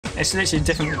It's literally a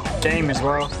different game as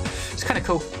well. It's kind of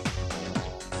cool.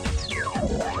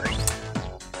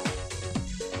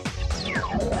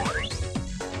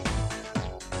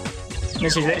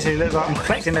 Literally looks like I'm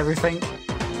collecting everything.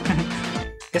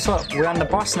 Guess what? We're on the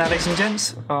boss now, ladies and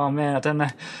gents. Oh man, I don't know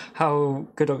how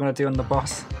good I'm gonna do on the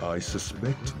boss. I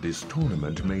suspect this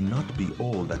tournament may not be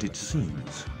all that it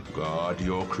seems. Guard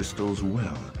your crystals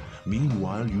well.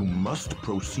 Meanwhile, you must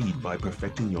proceed by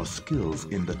perfecting your skills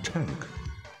in the tank.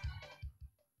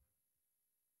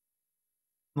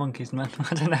 Monkeys, man.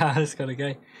 I don't know how this is gonna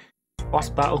go. Boss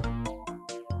battle.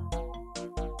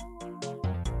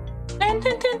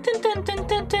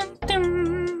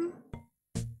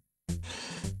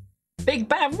 Big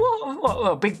bad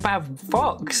what? Big bad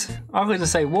fox? I was gonna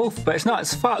say wolf, but it's not.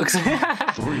 It's fox.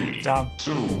 3, 2,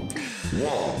 1,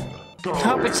 go!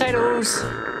 Hot potatoes.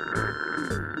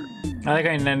 Oh, they're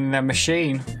going in the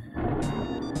machine.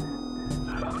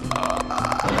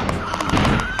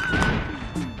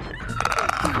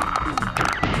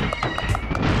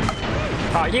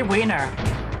 Oh, you winner.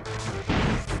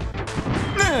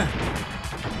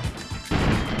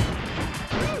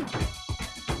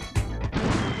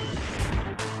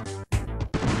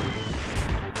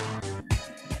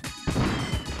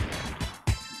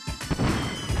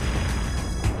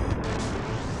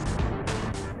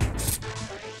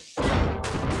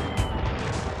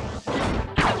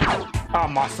 Oh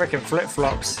my freaking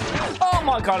flip-flops. Oh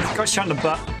my god, I got shot in the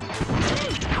butt.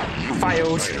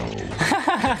 Failed.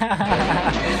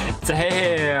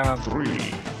 Damn.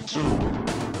 3, 2,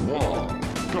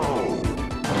 1, go!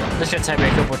 This should take me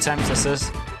a couple attempts, this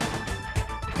is.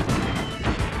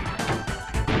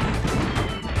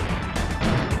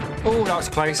 Oh, that was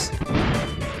close.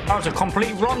 That was a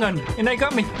complete wrong one. And they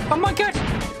got me. Oh my god.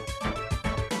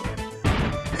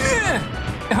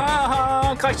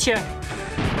 Oh, gotcha.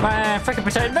 Frickin'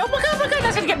 potato. Oh my god,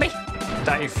 that's gonna get me.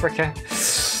 That you fricker.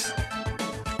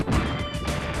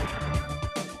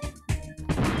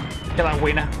 Get that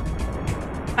wiener.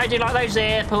 How do you like those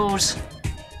apples?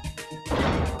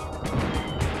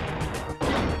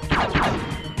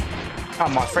 Oh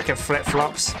my frickin'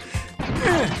 flip-flops.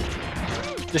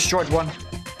 Destroyed one.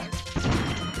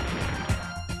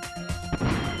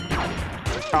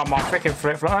 Oh my frickin'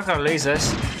 flip-flop. I'm gonna lose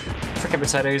this. Frickin'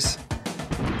 potatoes.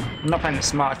 I'm not playing it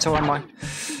smart at all, am I?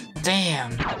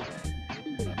 Damn.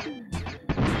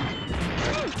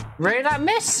 Really, that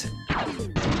miss?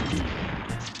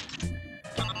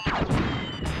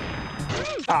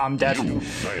 Oh, I'm dead.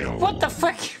 What the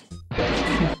frick?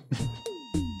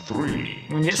 3.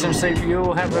 When you get some sleep,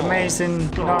 you'll have an amazing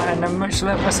night and a much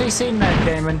love. What's he seen that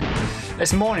gaming?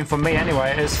 It's morning for me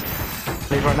anyway, it is.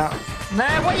 Believe it or not. No,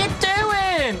 what are you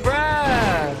doing,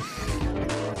 bruh?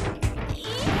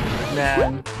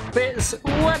 Man. Bits,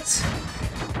 what?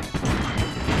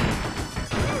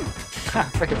 Ha,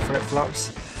 freaking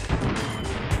flip-flops.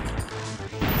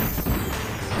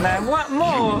 Now, what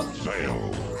more?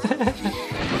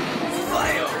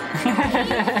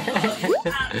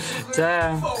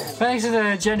 Damn. Thanks to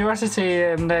the generosity,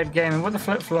 Nerd Gaming. What the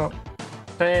flip-flop?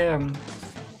 Damn.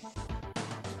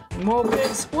 More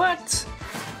bits, what?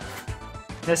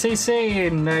 SEC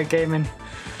in Nerd Gaming.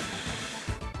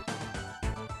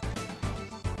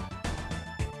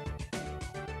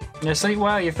 Yeah, sleep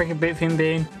well, you freaking big fin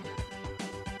bean.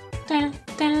 Hello,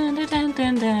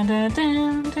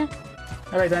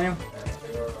 Daniel.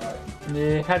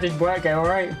 Yeah, how did work go?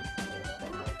 Alright?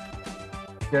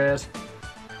 Good.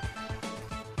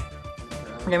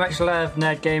 Yeah, much love,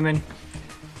 Nerd Gaming.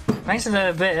 Thanks for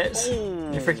the bits,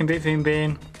 you freaking big fin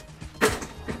bean.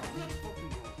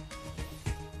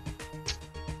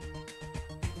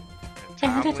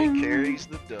 Tomlin carries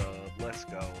the dub. Let's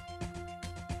go.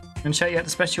 And shout you out the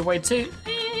special way too.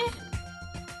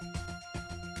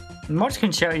 Mods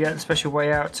can shout you out the special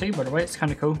way out too, by the way. It's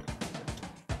kind of cool.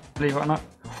 Believe it or not.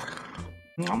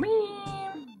 I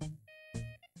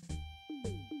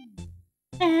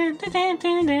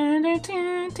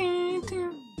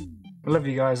love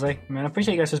you guys, eh? Man, I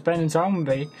appreciate you guys for spending time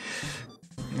with me.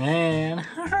 Man.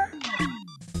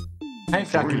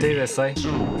 Hopefully I can do this, eh?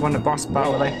 Won the boss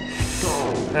battle, eh?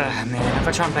 Man, I've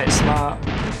got to try and play it smart.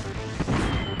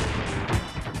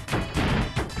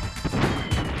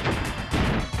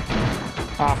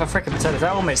 Oh, for freaking potatoes,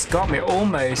 that almost got me,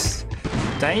 almost.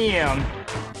 Damn.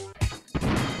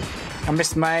 I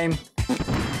missed my aim.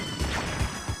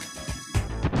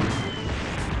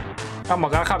 Oh my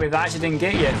god, I can't believe that actually didn't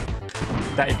get you.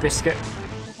 That biscuit.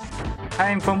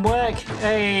 Home from work.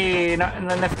 Hey, not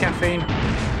enough caffeine.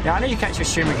 Yeah, I need to catch your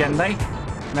stream again, though.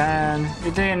 Man,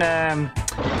 you're doing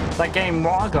that game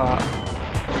what I got.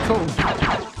 Cool.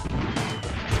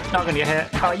 Not gonna get hit.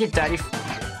 Oh, you daddy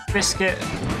biscuit.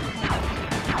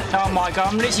 Oh my god,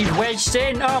 I'm literally wedged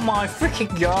in. Oh my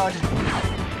freaking god.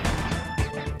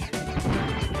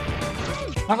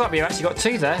 I can't believe I've actually got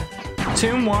 2 there. 2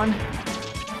 and 1.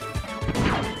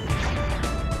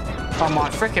 Oh my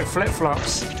freaking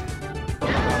flip-flops.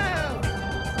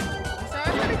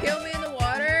 Someone's gonna kill me in the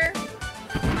water.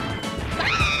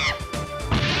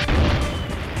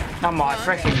 Oh my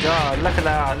freaking god, look at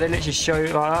that. They literally show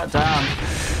you like that down.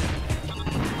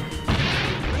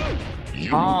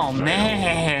 Oh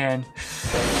man.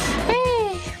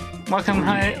 Welcome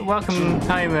home,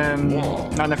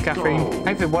 not enough caffeine.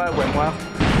 Hopefully work went well.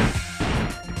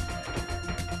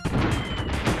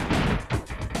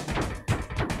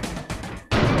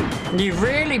 You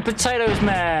really? Potatoes,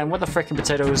 man. What the frickin'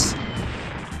 potatoes?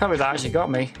 Probably that actually got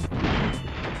me.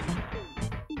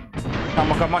 Oh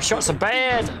my god, my shots are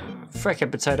bad.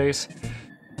 Frickin' potatoes.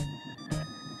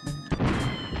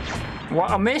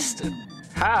 What, I missed?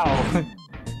 How?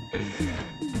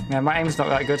 Yeah, my aim's not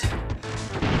that good.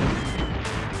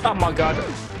 Oh my god.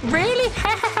 Really?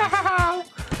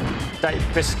 That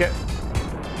biscuit.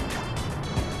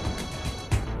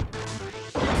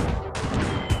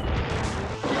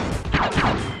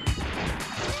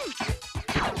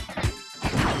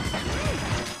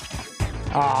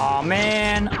 Oh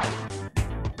man.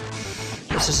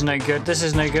 This is no good. This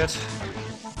is no good.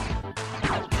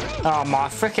 Oh my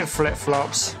freaking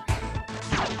flip-flops.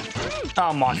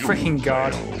 Oh my freaking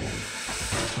god.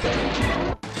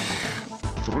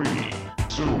 3,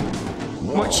 2,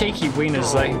 1. What cheeky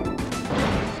wieners though.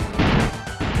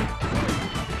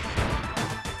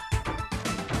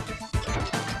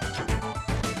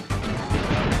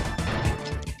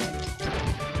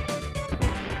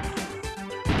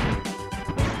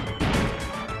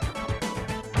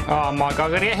 Oh my god,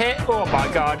 I'm gonna get hit. Oh my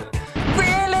god.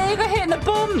 Really? You got hit in the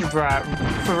bum? Right,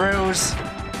 for reals.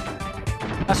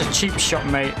 That's a cheap shot,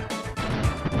 mate.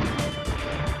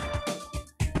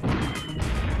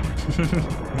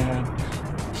 Yeah.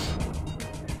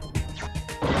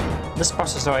 This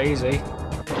boss is not easy.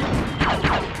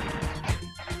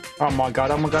 Oh my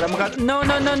god, oh my god, oh my god. No,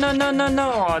 no, no, no, no, no,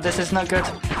 no. Oh, this is not good.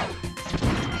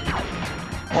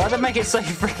 Why do they make it so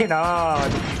freaking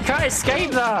hard? You can't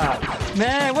escape that.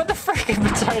 Man, what the freaking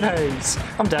potatoes?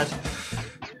 I'm dead.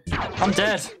 I'm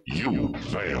dead. You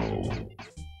fail.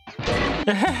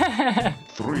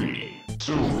 3,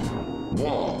 2,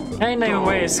 1. Ain't no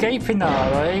way escaping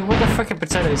that, right? What the freaking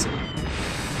potatoes?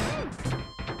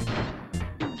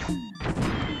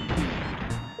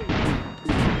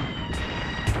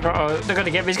 Uh-oh, they're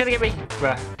gonna get me, he's gonna get me!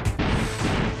 Well,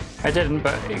 I didn't,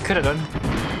 but it could have done.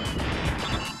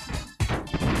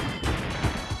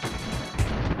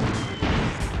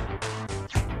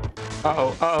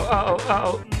 Uh-oh, uh-oh, uh-oh,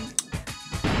 uh-oh.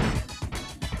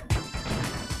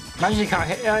 Imagine you can't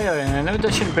hit. I know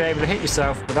they shouldn't be able to hit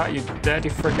yourself without you dirty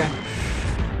fricker.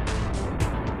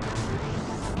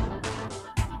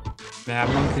 Yeah,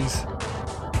 monkeys.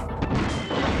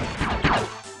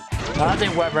 No, that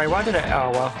didn't work very well, did it?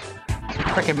 Oh well.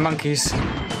 Frickin' monkeys.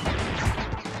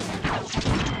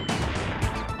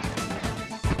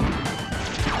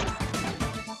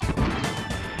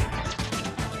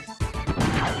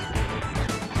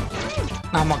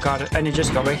 Oh my god, and he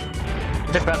just got me.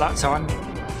 I did better that time.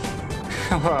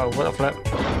 Whoa, what a flip.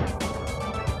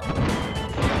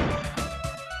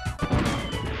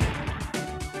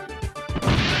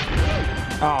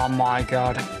 Oh my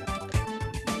god.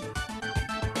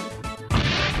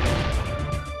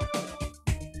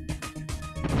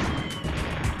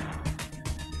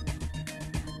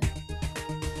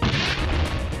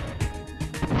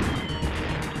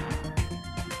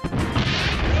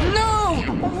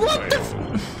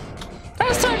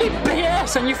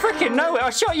 BS, and you freaking know it. I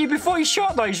shot you before you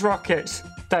shot those rockets,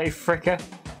 Dave Fricker.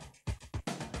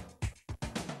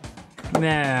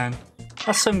 Man,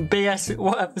 that's some BS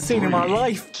what I've seen in my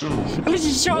life. At least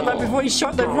you shot that before you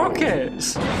shot the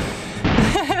rockets.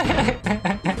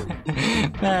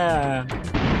 Man,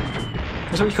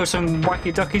 that's what you call some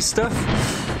wacky ducky stuff.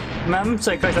 Man, I'm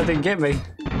so close that didn't get me.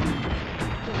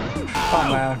 Oh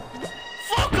man.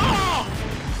 Fuck off!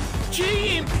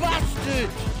 Cheating bastard!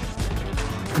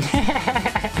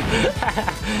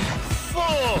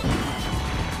 Fuck!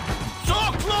 So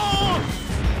close!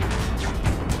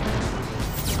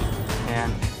 Man.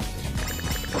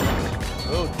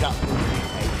 Oh, that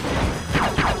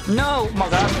No! My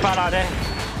god, that's a bad idea.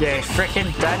 Yeah,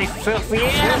 freaking daddy filthy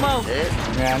animal!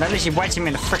 Man, at least you wedged him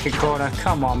in the freaking corner.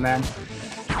 Come on, man.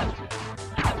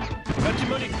 got your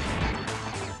money.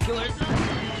 Killer.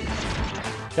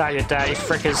 Got your daddy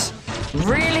frickers.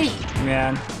 Really?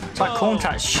 Man. It's like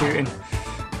contact shooting.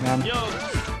 Man. Yo.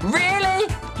 Really?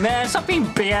 Man, stop being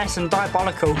BS and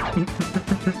diabolical.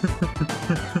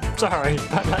 Sorry,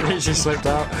 that literally slipped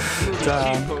out.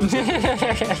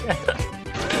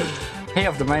 Heat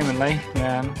of the moment, Lee.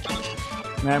 Man.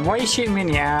 Man, what are you shooting me in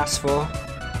the ass for?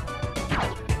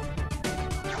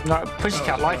 Like,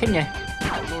 pussycat like, isn't you?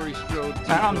 Laurie Strode.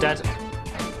 I'm dead.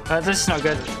 This is not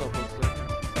good.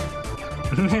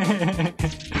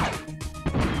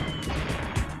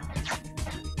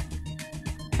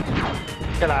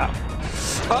 Get out.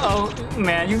 Uh-oh,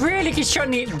 man, you really get shot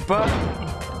in the butt.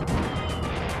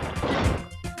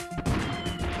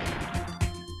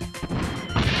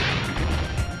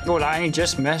 Oh, that only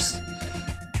just missed.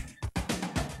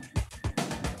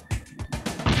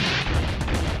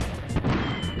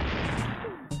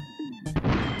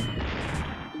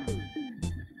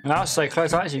 That was so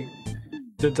close, I actually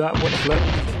did that. What the flip?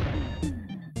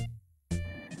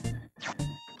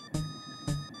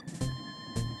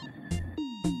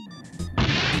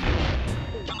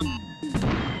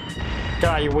 Get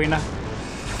out, you wiener.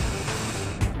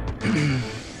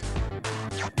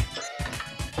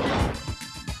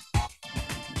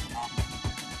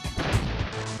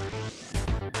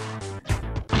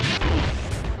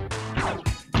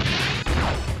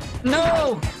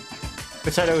 No!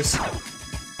 Potatoes.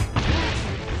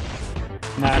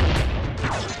 Nah.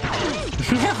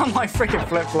 My freaking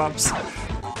flip-flops.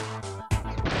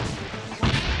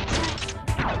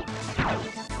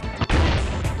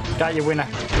 Got your winner.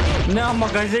 No, oh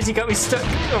my god, this got me stuck.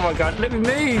 Oh my god, let me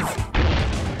move.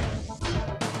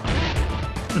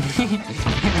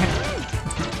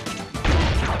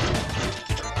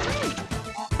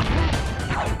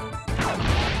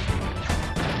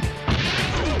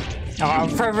 Oh,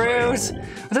 for reals?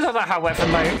 I don't know about how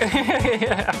weapon mode. 3,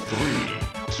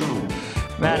 2,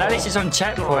 Man, at least it's on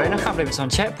checkpoint. I can't believe it's on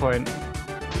checkpoint.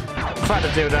 I've had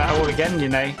to do that all again, you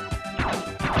know.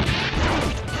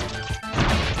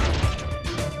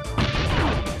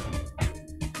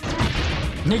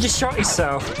 You just shot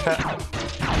yourself.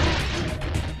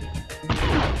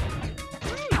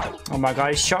 Oh my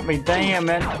god, he shot me. Damn,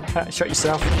 man. Shot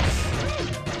yourself.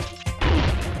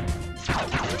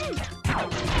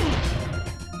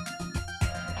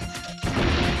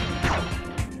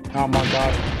 Oh my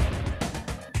god.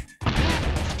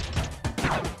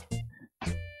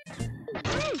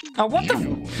 Oh, what the?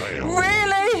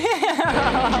 Really?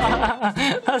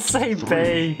 That's so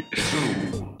big.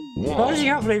 Why did you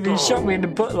can't believe he shot me in the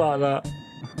butt like that?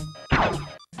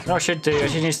 What I should do, I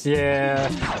should use the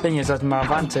thing is as my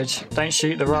advantage. Don't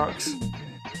shoot the rocks.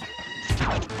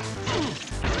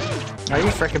 Oh,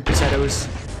 you frickin' potatoes.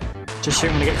 Just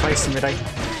shoot when they get close to me, though.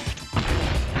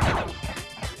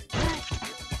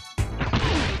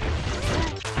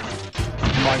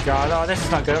 Oh my god, oh, this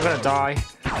is not good, I'm gonna die.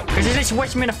 Because he's just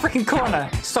wedging me in a freaking corner.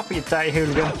 Stop it, you dirty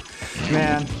hooligan.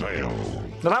 Man.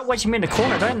 They like wedging me in the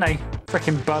corner, don't they?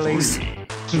 Freaking bullies.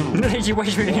 You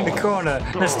wedge me in the corner.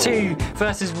 There's 2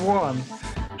 versus 1.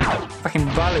 Fucking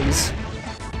bullies.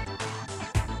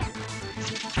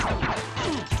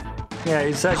 Yeah,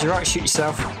 you said you're right, shoot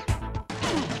yourself.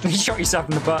 You shot yourself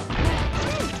in the butt.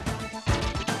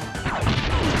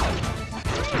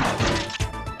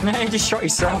 No, you just shot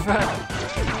yourself.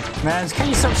 Man, can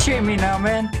you stop shooting me now,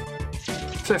 man?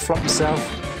 Flip-flop yourself.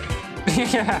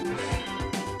 Yeah.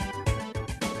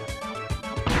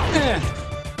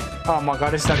 Oh my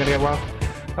god, this is not gonna go well.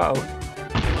 Uh-oh.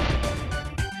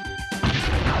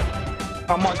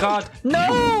 Oh my god.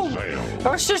 No!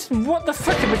 That was just, what the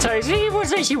frickin' potatoes? He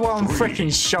was actually one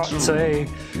frickin' shot too.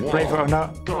 Believe it or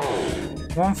not.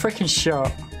 One frickin'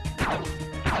 shot.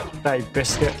 Hey,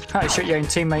 biscuit. How you shoot your own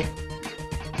teammate?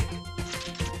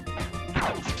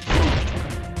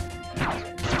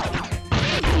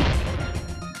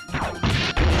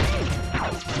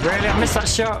 Really? I missed that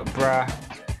shot? Bruh.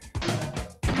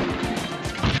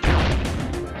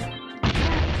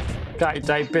 Got you,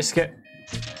 Dave Biscuit.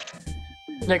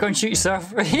 Yeah, go and shoot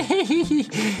yourself.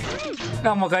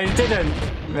 Oh my god, you didn't.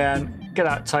 Man, get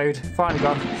out, Toad. Finally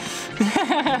gone.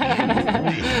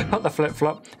 What the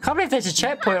flip-flop. Can't believe there's a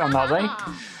checkpoint on that, though.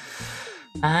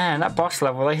 And that boss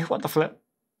level, though. What the flip.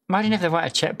 Imagine if there weren't a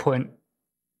checkpoint.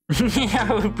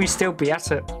 Yeah, we'd still be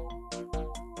at it.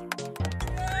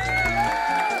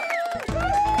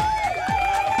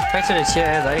 Back to the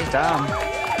chair, though. Damn.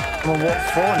 I'm on walk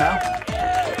 4 now.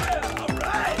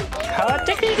 Hard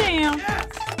dickly down.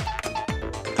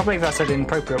 Can't believe I said an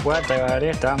inappropriate word though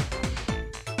earlier. Damn.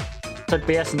 Said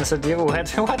BS and I said the other word.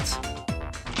 What?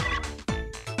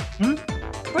 Hmm?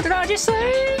 What did I just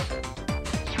say?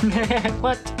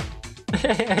 What?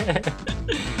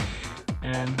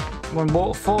 And we're on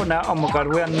walk 4 now. Oh my god,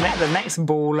 we're on the next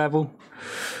ball level.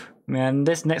 Man,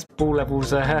 this next ball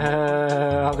levels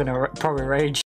I'm gonna probably rage.